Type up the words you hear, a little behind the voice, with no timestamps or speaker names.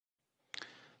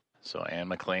So Ann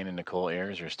McLean and Nicole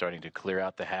Ayers are starting to clear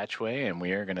out the hatchway, and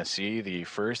we are going to see the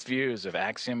first views of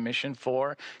Axiom Mission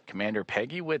 4. Commander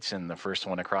Peggy Whitson, the first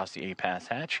one across the A-Pass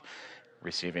hatch,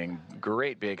 receiving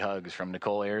great big hugs from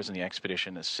Nicole Ayers and the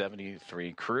Expedition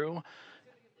 73 crew.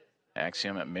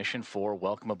 Axiom Mission 4,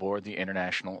 welcome aboard the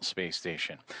International Space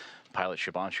Station. Pilot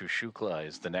Shubhanshu Shukla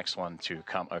is the next one to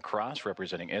come across,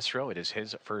 representing ISRO. It is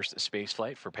his first space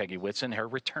flight for Peggy Whitson, her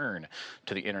return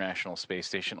to the International Space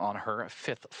Station on her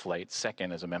 5th flight,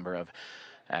 second as a member of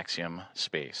Axiom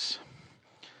Space.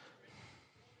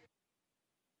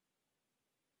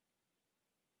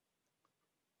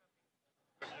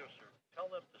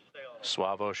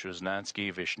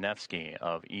 Sławomir Wisniewski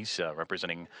of ESA,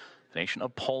 representing the nation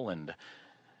of Poland.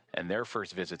 And their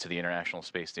first visit to the International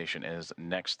Space Station is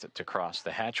next to cross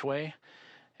the hatchway.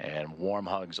 And warm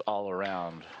hugs all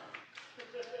around.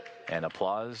 And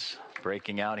applause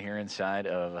breaking out here inside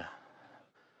of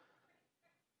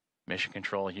Mission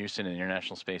Control Houston and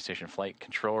International Space Station Flight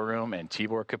Control Room. And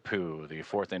Tibor Kapu, the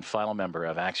fourth and final member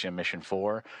of Axiom Mission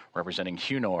 4, representing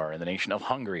Hunor and the nation of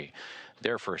Hungary.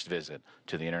 Their first visit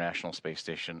to the International Space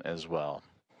Station as well.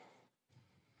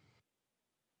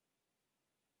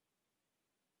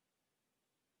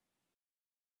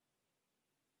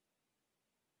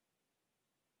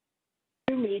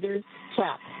 2 meters,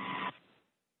 chop.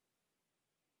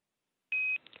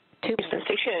 2 meters.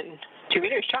 Station, 2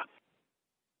 meters, chop.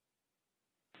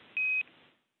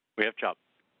 We have chop.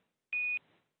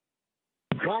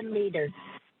 1 meter.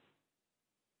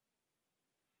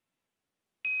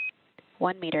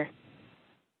 1 meter.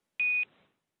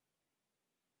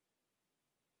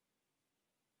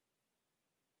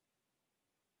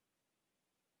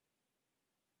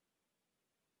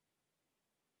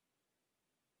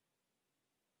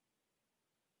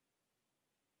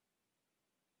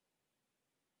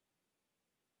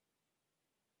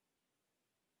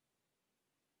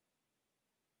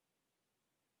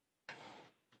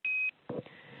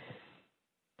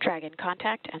 Dragon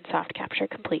contact and soft capture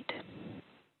complete.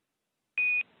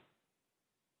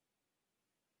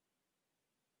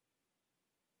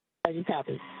 Roger,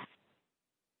 copy.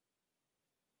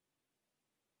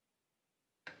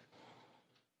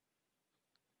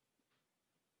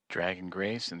 Dragon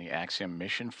Grace and the Axiom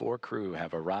Mission 4 crew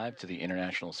have arrived to the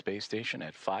International Space Station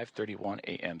at 5:31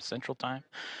 a.m. Central Time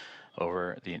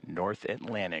over the North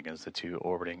Atlantic as the two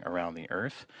orbiting around the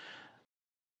Earth.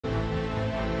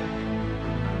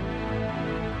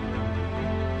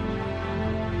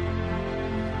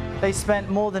 They spent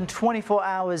more than 24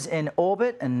 hours in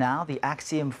orbit, and now the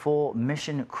Axiom-4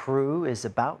 mission crew is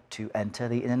about to enter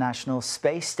the International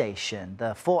Space Station.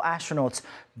 The 4 astronauts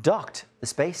docked the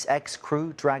SpaceX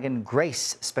Crew Dragon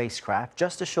Grace spacecraft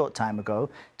just a short time ago.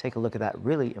 Take a look at that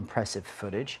really impressive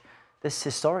footage. This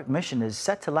historic mission is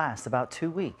set to last about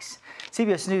 2 weeks.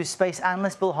 CBS News space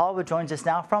analyst Bill Harwood joins us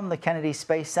now from the Kennedy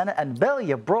Space Center. And Bill,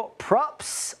 you brought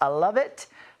props. I love it.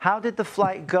 How did the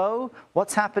flight go?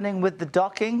 What's happening with the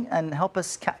docking? And help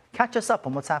us catch us up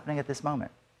on what's happening at this moment.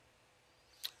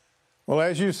 Well,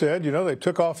 as you said, you know, they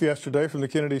took off yesterday from the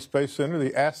Kennedy Space Center.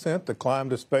 The ascent, the climb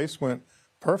to space went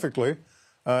perfectly.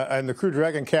 And the Crew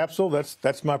Dragon capsule,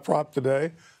 that's my prop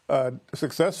today,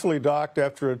 successfully docked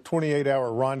after a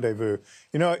 28-hour rendezvous.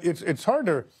 You know, it's hard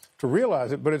to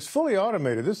realize it, but it's fully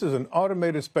automated. This is an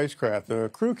automated spacecraft. The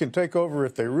crew can take over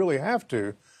if they really have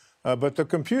to. But the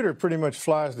computer pretty much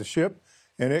flies the ship,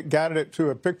 and it guided it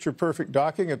to a picture-perfect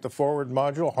docking at the forward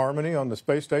module, Harmony, on the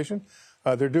space station.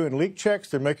 They're doing leak checks.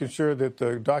 They're making sure that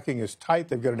the docking is tight.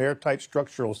 They've got an airtight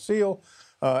structural seal.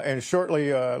 And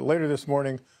shortly, later this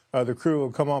morning, the crew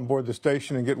will come on board the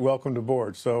station and get welcomed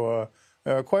aboard. So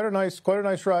quite a nice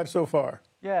ride so far.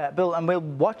 Yeah, Bill, and we're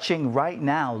watching right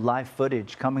now live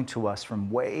footage coming to us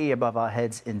from way above our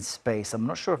heads in space. I'm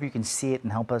not sure if you can see it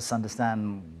and help us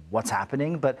understand what's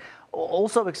happening, but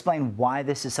also explain why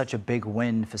this is such a big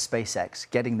win for SpaceX,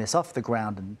 getting this off the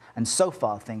ground and so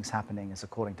far things happening as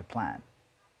according to plan.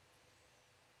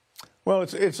 Well,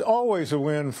 it's always a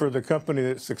win for the company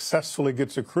that successfully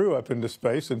gets a crew up into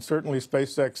space, and certainly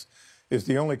SpaceX is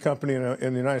the only company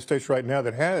in the United States right now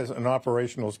that has an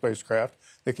operational spacecraft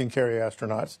that can carry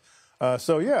astronauts.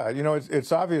 So, yeah, you know,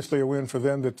 it's obviously a win for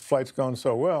them that the flight's gone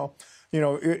so well. You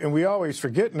know, and we always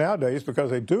forget nowadays because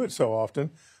they do it so often.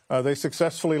 They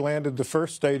successfully landed the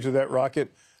first stage of that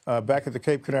rocket back at the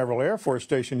Cape Canaveral Air Force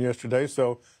Station yesterday,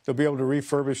 so they'll be able to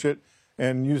refurbish it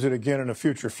and use it again in a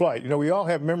future flight. You know, we all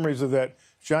have memories of that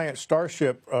giant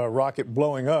Starship rocket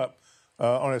blowing up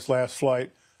on its last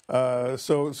flight.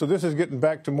 So this is getting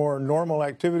back to more normal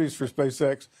activities for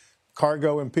SpaceX,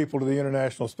 cargo and people to the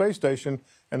International Space Station,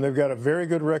 and they've got a very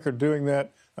good record doing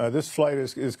that. this flight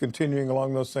is continuing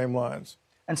along those same lines.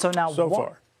 And so now, so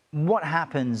far. What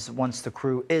happens once the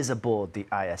crew is aboard the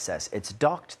ISS? It's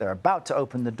docked, they're about to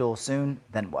open the door soon,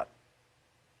 then what?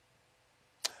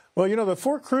 Well, you know, the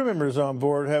 4 crew members on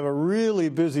board have a really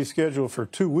busy schedule for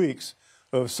 2 weeks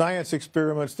of science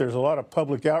experiments. There's a lot of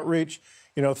public outreach.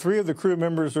 You know, 3 of the crew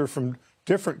members are from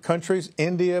different countries,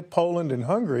 India, Poland, and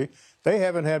Hungary. They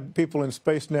haven't had people in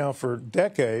space now for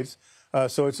decades.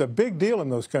 So it's a big deal in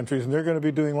those countries, and they're going to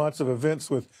be doing lots of events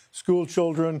with school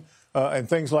children and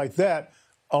things like that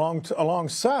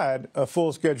alongside a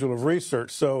full schedule of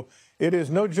research. So it is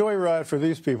no joyride for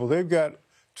these people. They've got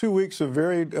 2 weeks of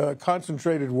very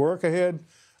concentrated work ahead,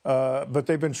 but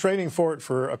they've been training for it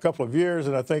for a couple of years,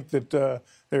 and I think that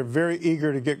they're very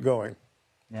eager to get going.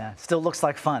 Yeah, still looks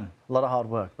like fun. A lot of hard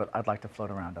work, but I'd like to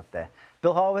float around up there.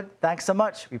 Bill Harwood, thanks so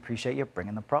much. We appreciate you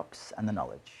bringing the props and the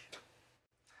knowledge.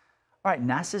 All right,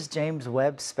 NASA's James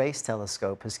Webb Space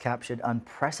Telescope has captured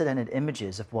unprecedented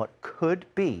images of what could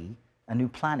be a new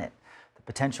planet. The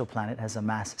potential planet has a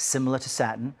mass similar to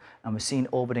Saturn and was seen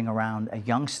orbiting around a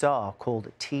young star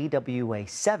called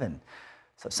TWA-7.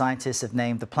 So scientists have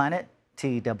named the planet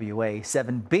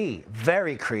TWA-7b.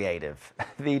 Very creative.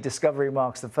 The discovery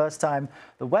marks the first time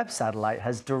the Webb satellite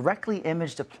has directly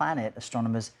imaged a planet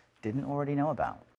astronomers didn't already know about.